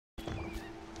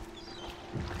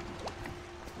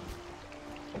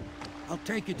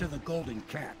take you to the Golden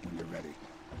Cat when you're ready.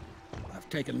 I've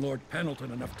taken Lord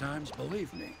Pendleton enough times,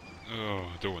 believe me. Oh,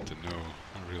 I don't want to know.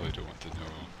 I really don't want to know.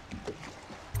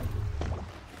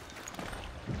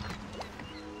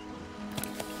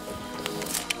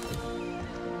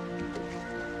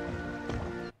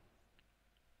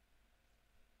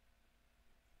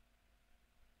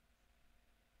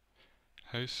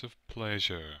 House of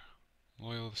Pleasure.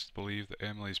 Loyalists believe that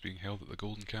Emily is being held at the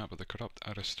Golden Cat by the corrupt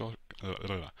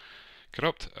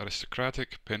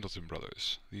aristocratic Pendleton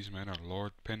brothers. These men are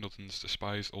Lord Pendleton's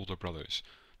despised older brothers,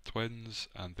 twins,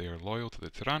 and they are loyal to the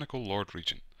tyrannical Lord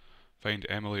Regent. Find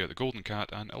Emily at the Golden Cat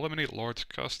and eliminate Lords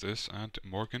Custis and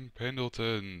Morgan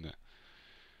Pendleton.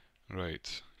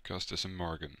 Right, Custis and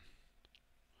Morgan.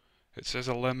 It says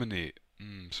eliminate,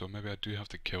 so maybe I do have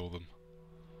to kill them.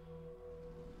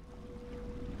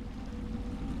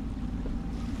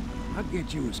 I'll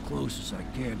get you as close as I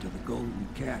can to the Golden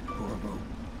Cat, Corvo.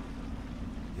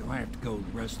 You'll have to go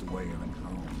the rest of the way on your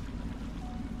own.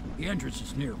 The entrance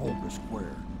is near Holger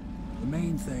Square. The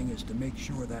main thing is to make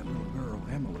sure that little girl,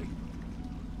 Emily,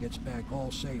 gets back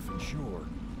all safe and sure.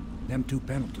 Them two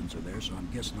Pendletons are there, so I'm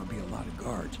guessing there'll be a lot of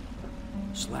guards.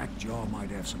 SlackJaw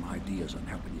might have some ideas on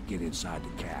helping you get inside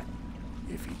the cat,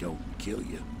 if he don't kill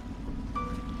you.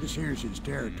 This here's his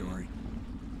territory.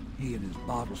 He and his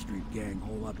Bottle Street gang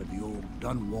hole up at the old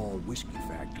Dunwall whiskey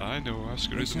factory. I know, I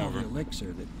screwed them over. They sell the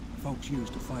elixir that folks use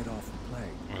to fight off the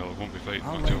plague. Well, I won't be fighting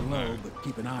I'll until lay low, now. but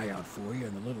keep an eye out for you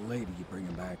and the little lady you bring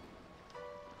him back.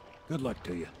 Good luck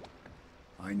to you.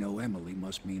 I know Emily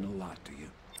must mean a lot to you.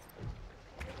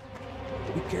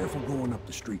 Be careful going up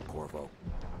the street, Corvo.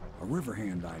 A river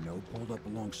hand I know pulled up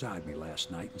alongside me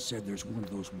last night and said there's one of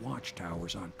those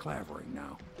watchtowers on Clavering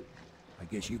now. I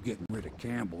guess you getting rid of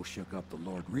Campbell shook up the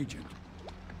Lord Regent.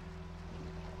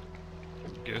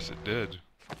 Guess it did.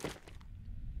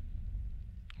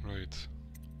 Right.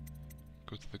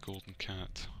 Go to the Golden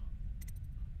Cat.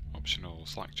 Optional,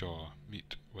 SlackJaw.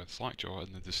 Meet with SlackJaw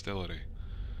in the distillery.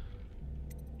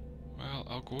 Well,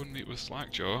 I'll go and meet with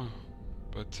SlackJaw,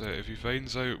 but if he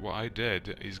finds out what I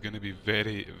did, he's going to be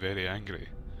very, very angry.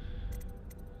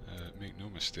 Make no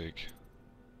mistake.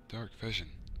 Dark Vision.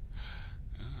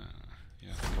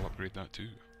 Yeah, I think I'll upgrade that too.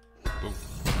 Boom.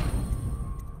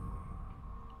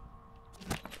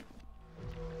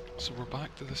 So we're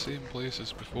back to the same place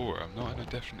as before. I'm not in a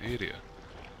different area,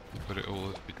 but it will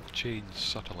have been changed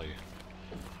subtly.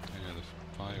 Yeah, the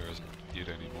fire isn't here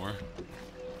anymore.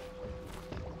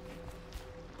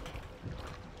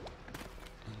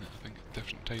 And I think a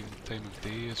different time of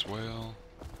day as well.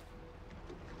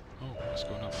 Oh, what's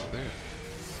going up there?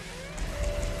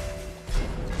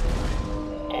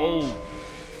 Oh!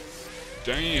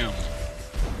 Damn!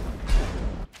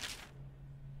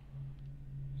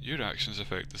 Your actions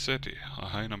affect the city. A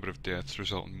high number of deaths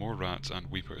result in more rats and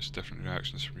weepers. Different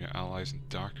reactions from your allies and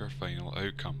darker final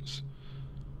outcomes.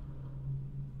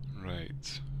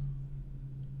 Right.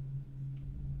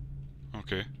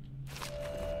 Okay.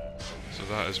 So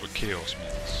that is what chaos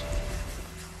means.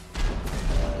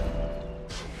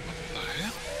 What the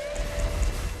hell?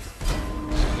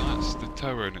 So that's the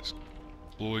tower and it's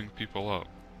blowing people up.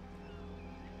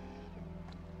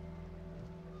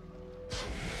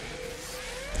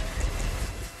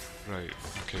 Right,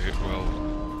 okay,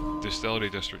 well, Distillery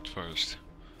District first.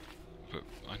 But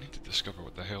I need to discover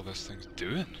what the hell this thing's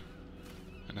doing.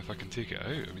 And if I can take it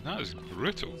out. I mean, that is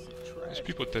brutal. These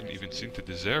people didn't even seem to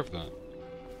deserve that.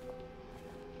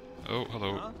 Oh,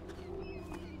 hello.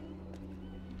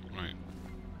 Right.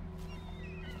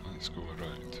 Let's go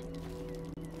around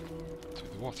to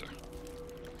the water.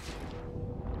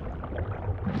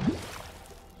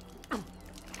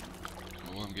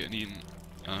 Oh, I'm getting eaten.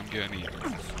 I'm getting eaten.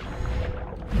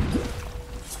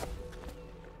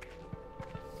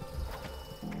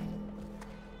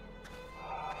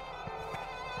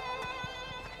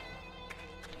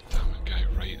 Damn it, guy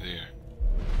right there.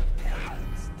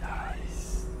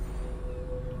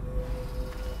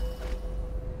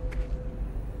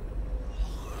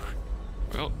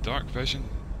 Well, Dark Vision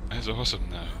is awesome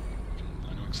now.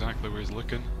 I know exactly where he's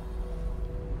looking.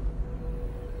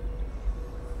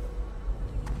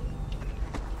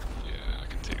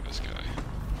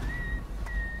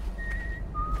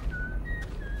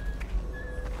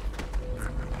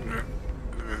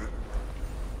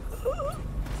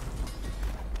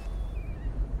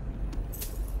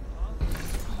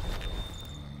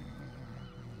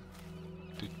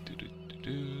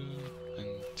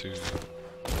 Into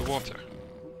the water.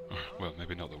 Well,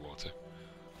 maybe not the water.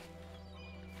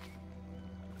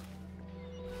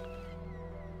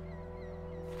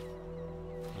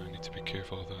 I need to be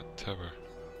careful of that tower.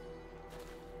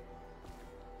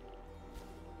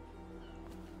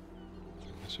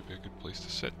 This would be a good place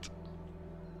to sit.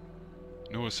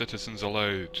 No citizens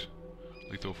allowed.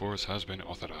 Lethal force has been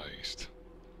authorized.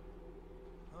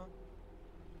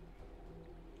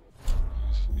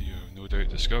 As you have no doubt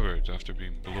discovered after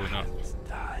being blown up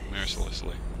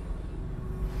mercilessly.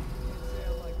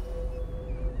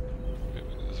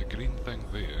 There's a green thing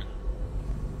there.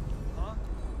 Oh,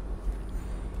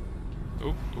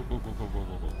 oh, oh, oh, oh,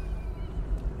 oh, oh.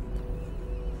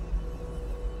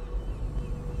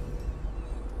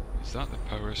 Is that the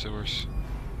power source?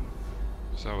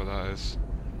 Is that what that is?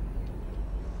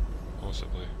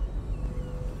 Possibly.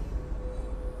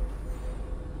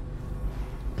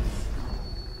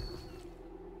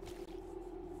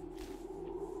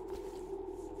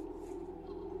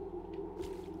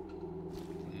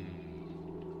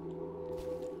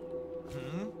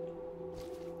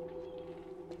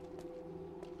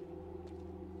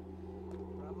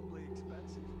 Probably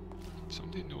expensive. Did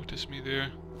somebody notice me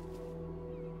there?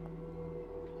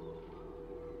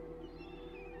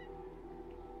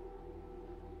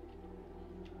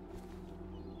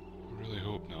 I really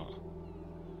hope not.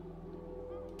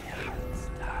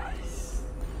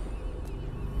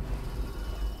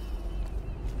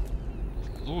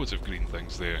 Loads of green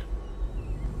things there.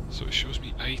 So it shows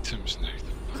me items now.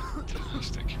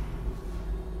 Fantastic.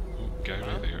 Oh, guy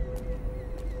right there.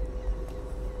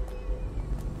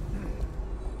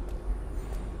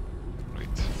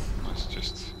 Right, let's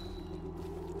just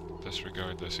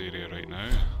disregard this area right now.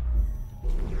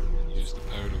 Use the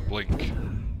power of blink.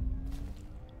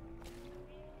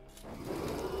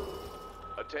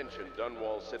 Attention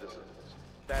Dunwall citizens.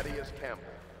 Thaddeus Campbell,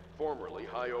 formerly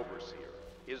High Overseer,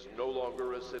 is no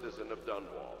longer a citizen of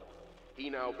Dunwall. He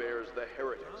now bears the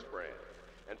Heretics brand,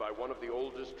 and by one of the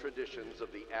oldest traditions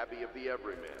of the Abbey of the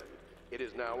Everyman, it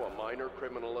is now a minor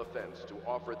criminal offense to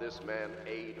offer this man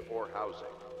aid or housing.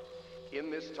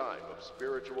 In this time of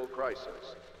spiritual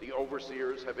crisis, the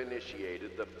Overseers have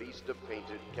initiated the Feast of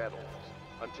Painted Kettles,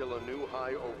 until a new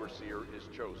High Overseer is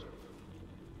chosen.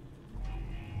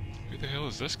 Who the hell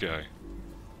is this guy?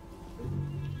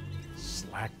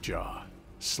 SlackJaw.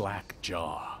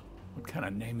 SlackJaw. What kind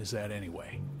of name is that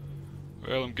anyway?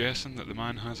 Well, I'm guessing that the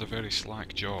man has a very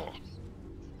slack jaw.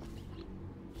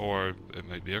 Or it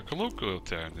might be a colloquial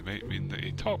term. It might mean that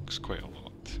he talks quite a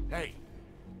lot. Hey,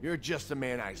 you're just the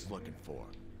man I was looking for.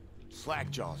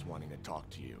 SlackJaw's wanting to talk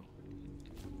to you.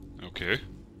 Okay.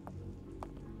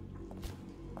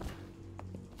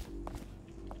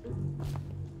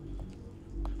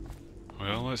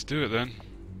 Well, let's do it then.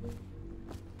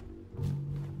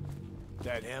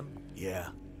 That him? Yeah,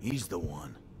 he's the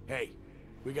one. Hey,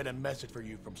 we got a message for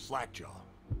you from SlackJaw.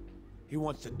 He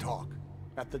wants to talk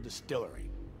at the distillery.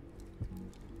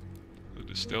 The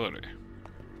distillery.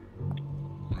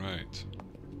 Right.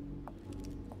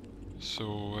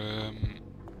 So,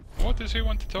 what does he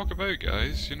want to talk about,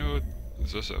 guys? You know,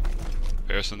 is this a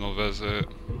personal visit?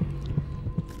 Or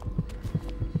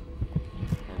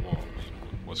what?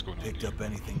 What's going on Picked here? up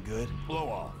anything good? Blow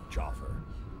off, Choffer.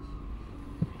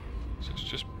 So it's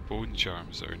just bone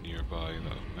charms that are nearby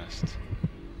that I've missed.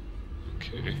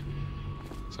 Okay.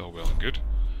 It's all well and good.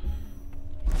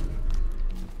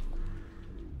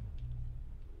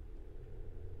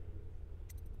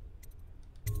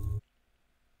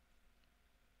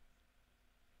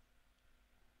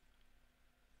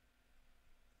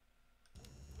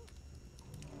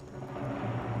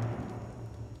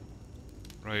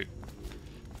 Right.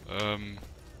 I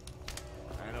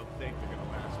don't think they're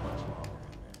gonna last much longer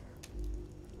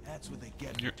in That's what they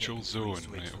get for Neutral getting zone, free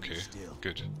switch right, from okay. the still.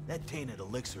 Good. That tainted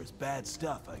elixir is bad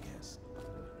stuff, I guess. there.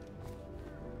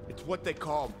 It's what they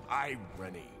call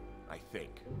irony, I think.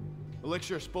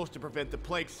 Elixir is supposed to prevent the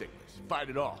plague sickness, fight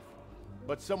it off.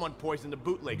 But someone poisoned the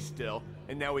bootleg still,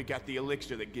 and now we got the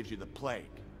elixir that gives you the plague.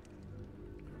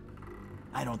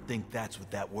 I don't think that's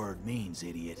what that word means,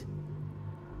 idiot.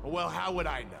 Well, how would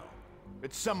I know?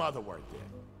 It's some other word then.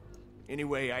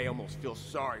 Anyway, I almost feel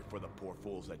sorry for the poor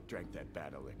fools that drank that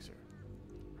bad elixir.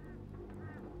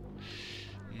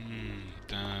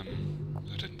 Damn.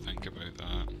 I didn't think about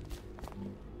that.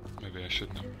 Maybe I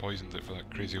shouldn't have poisoned it for that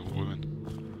crazy old woman.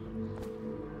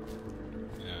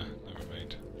 Yeah, never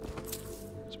mind.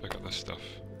 Let's pick up this stuff.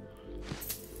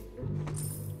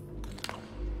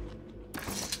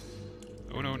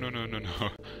 Oh no, no, no, no, no.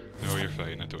 No, you're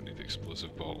fine. I don't need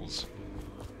explosive bottles.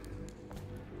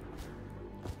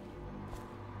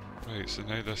 Right, so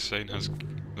now this sign has...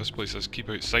 This place has keep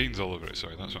out signs all over it.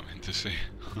 Sorry, that's what I meant to say.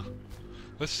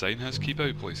 This sign has keep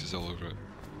out places all over it.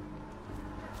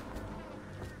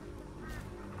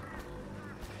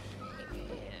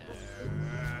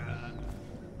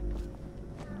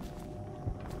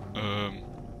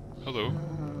 Hello.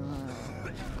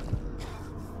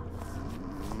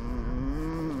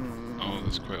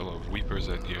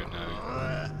 whoever's in here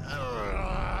now.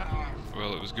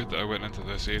 Well, it was good that I went into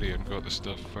this area and got the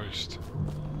stuff first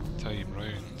time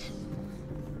round.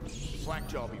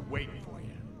 SlackJaw will be waiting for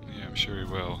you. Yeah, I'm sure he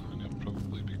will, and he'll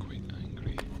probably be quite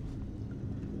angry.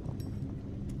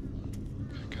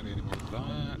 Can't carry any more of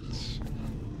that.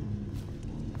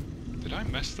 Did I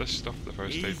miss this stuff the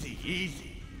first time? Easy,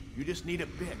 easy. You just need a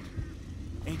bit.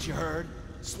 Ain't you heard?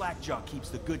 SlackJaw keeps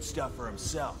the good stuff for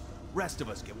himself. Rest of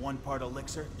us get 1 part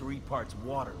elixir, 3 parts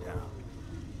water down.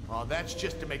 Oh, that's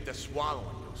just to make the swallowing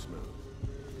go smooth.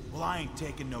 Well, I ain't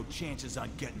taking no chances on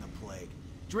getting the plague.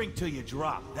 Drink till you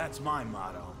drop, that's my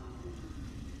motto.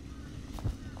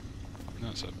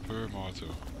 That's a poor motto.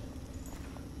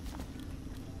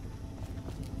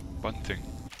 Bunting.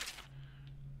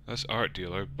 This art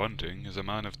dealer, Bunting, is a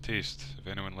man of taste. If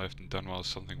anyone left in Dunwall has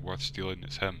something worth stealing,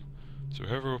 it's him. So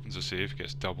whoever opens a safe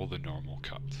gets double the normal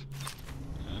cut.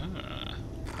 Ah.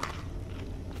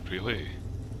 Really?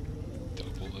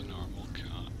 Double the normal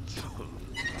cut.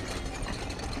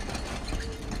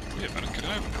 Wait a minute, could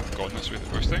I have gone this way the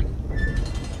first time?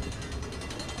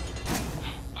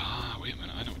 Ah, wait a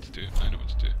minute, I know what to do, I know what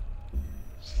to do.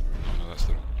 Oh no, that's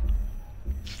the wrong one.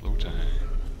 Slow down.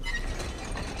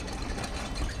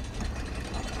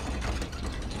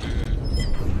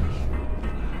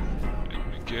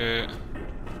 Get...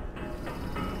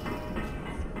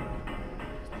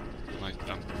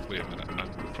 wait a minute, I'm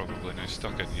probably now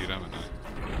stuck in here, haven't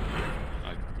I?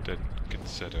 I didn't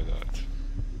consider that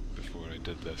before I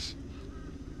did this.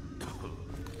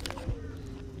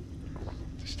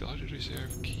 Distillery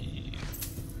reserve key.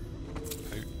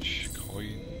 Pouch,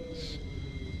 coins,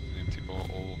 an empty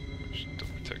bottle, which I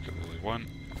don't particularly want.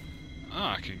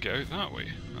 Ah, I can get out that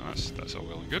way. Oh, that's all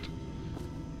well and good.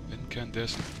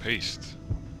 Incandescent paste.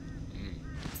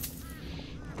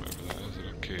 Whatever that is, I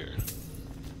don't care.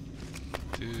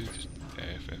 Just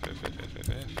F.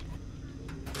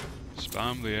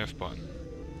 Spam the F button.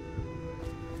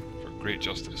 For great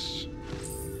justice.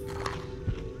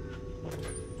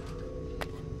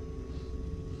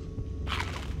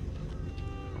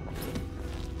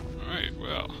 Alright,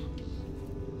 well.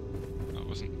 That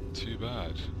wasn't too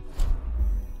bad.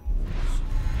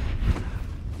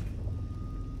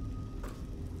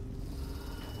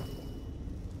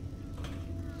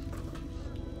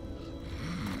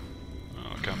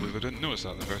 I can't believe I didn't notice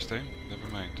that the first time. Never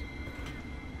mind.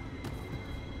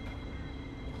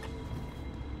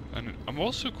 And I'm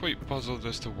also quite puzzled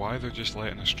as to why they're just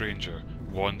letting a stranger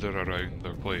wander around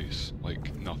their place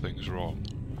like nothing's wrong.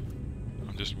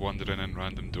 I'm just wandering in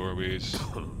random doorways,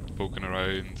 poking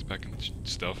around, picking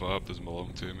stuff up, doesn't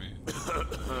belong to me.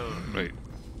 Right,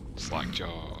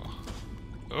 SlackJaw.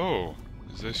 Oh,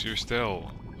 is this your still?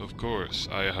 Of course,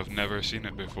 I have never seen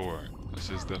it before. This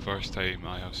is the first time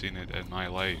I have seen it in my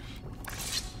life.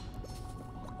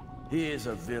 He is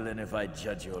a villain if I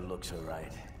judge your looks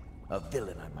aright. A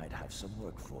villain I might have some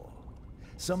work for.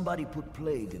 Somebody put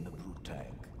plague in the brute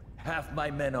tank. Half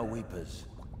my men are weepers.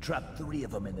 Trapped 3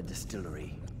 of them in the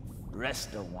distillery.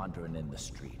 Rest are wandering in the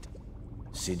street.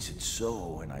 Since it's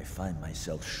so, and I find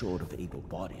myself short of able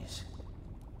bodies,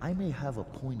 I may have a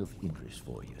point of interest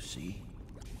for you, see?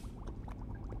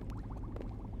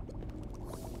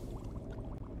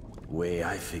 Way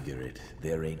I figure it,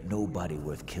 there ain't nobody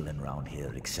worth killing round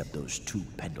here except those 2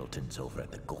 Pendletons over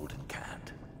at the Golden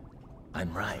Cat.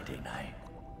 I'm right, ain't I?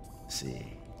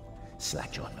 See,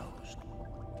 SlackJaw knows.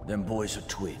 Them boys are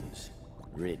twins.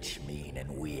 Rich, mean,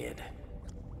 and weird.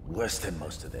 Worse than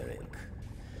most of their ilk.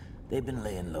 They've been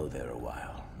laying low there a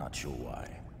while, not sure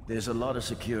why. There's a lot of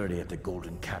security at the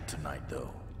Golden Cat tonight,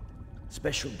 though.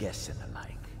 Special guests and the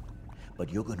like. But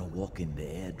you're gonna walk in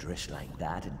there dressed like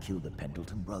that and kill the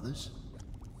Pendleton brothers?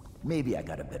 Maybe I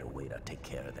got a better way to take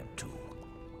care of them too.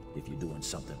 If you're doing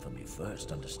something for me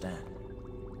first, understand?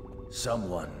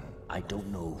 Someone, I don't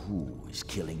know who, is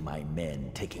killing my men,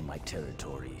 taking my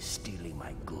territory, stealing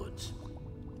my goods.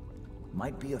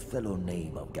 Might be a fellow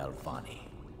named of Galvani.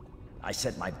 I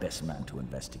sent my best man to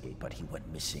investigate, but he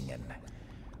went missing and...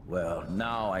 well,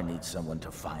 now I need someone to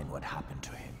find what happened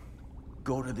to him.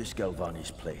 Go to this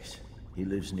Galvani's place. He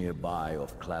lives nearby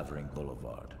off Clavering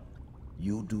Boulevard.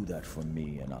 You do that for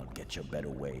me and I'll get you a better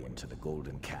way into the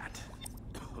Golden Cat.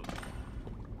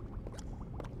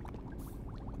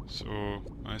 So,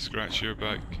 I scratch your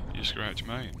back, you scratch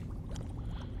mine.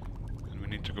 And we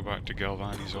need to go back to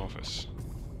Galvani's office.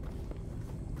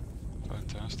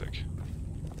 Fantastic.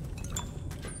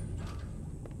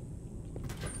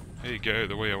 Hey, get out of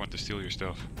the way, I want to steal your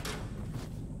stuff.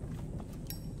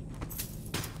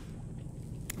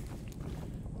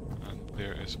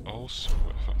 There is also,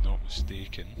 if I'm not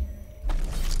mistaken,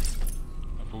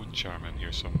 a bone charm in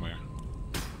here somewhere.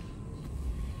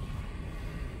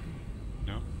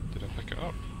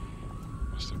 up.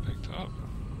 Must have picked it up.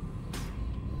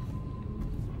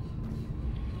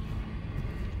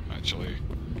 Actually,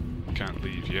 can't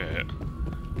leave yet.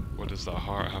 What does that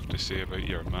heart have to say about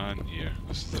your man here?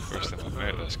 This is the first time I've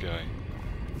met this guy.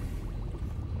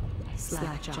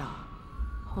 SlackJaw.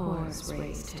 Whores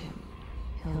raised him.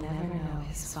 He'll never know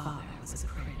his father was a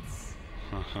prince.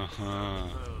 Ha ha ha.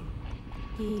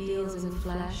 He deals in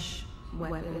flesh,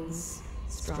 weapons,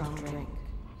 strong drink.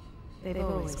 They've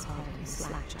always called him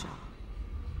SlackJaw.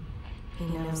 He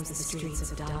knows the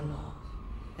streets of Dunwall,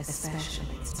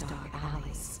 especially its dark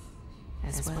alleys,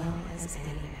 as well as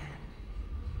any man.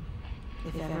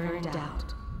 If ever in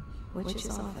doubt, which is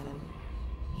often,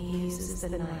 he uses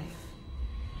the knife.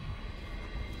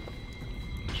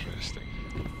 Interesting.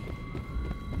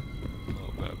 A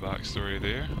little bit of backstory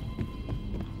there.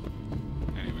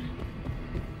 Anyway.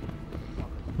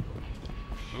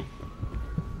 Oh.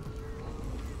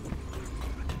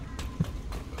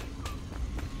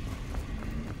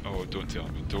 Oh, don't tell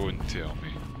me, don't tell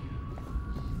me.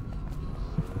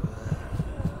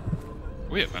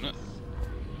 Wait a minute.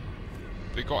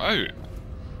 They got out.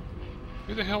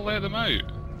 Who the hell let them out?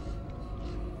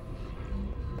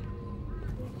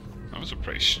 That was a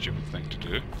pretty stupid thing to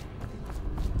do.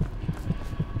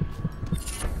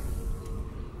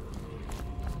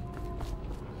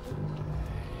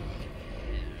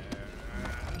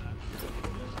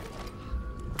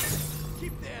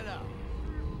 Keep that up.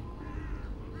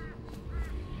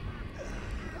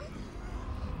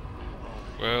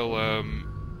 Well,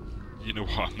 you know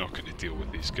what, I'm not going to deal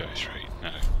with these guys right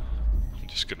now. I'm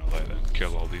just going to let them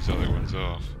kill all these other ones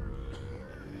off.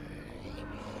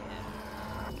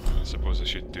 I suppose I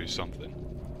should do something.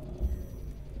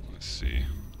 Let's see.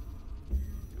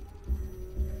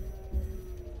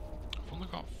 I've only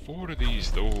got 4 of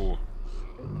these though.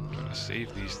 I'm trying to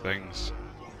save these things.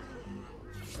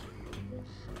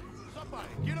 Somebody,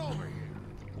 get over here.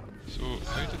 So,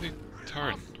 how do they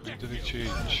turn? How do they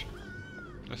change?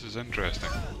 This is interesting.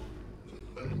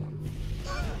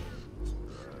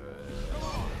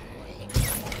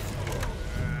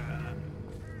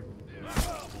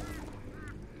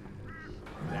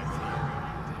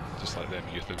 Just let them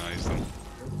euthanize them.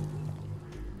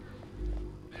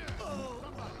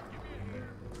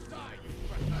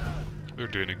 They're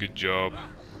doing a good job.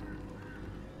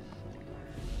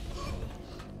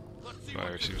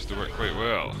 Fire seems to work quite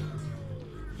well.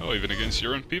 Oh, even against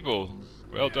your own people.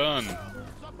 Well done.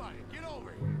 Somebody, get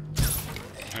over here.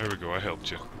 There we go, I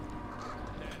helped you.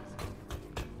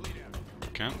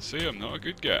 Can't say I'm not a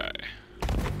good guy.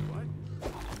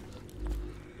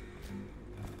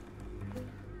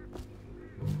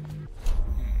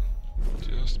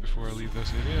 Just before I leave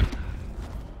this area,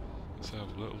 let's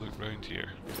have a little look round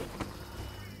here.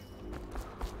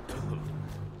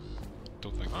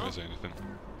 Don't think there is anything.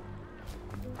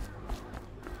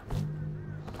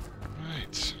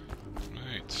 Right,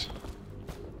 right.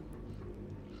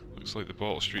 Looks like the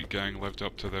Bottle Street gang lived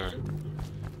up to their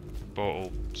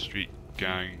Bottle Street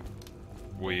gang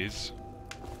ways.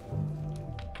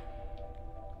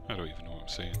 I don't even know what I'm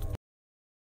saying.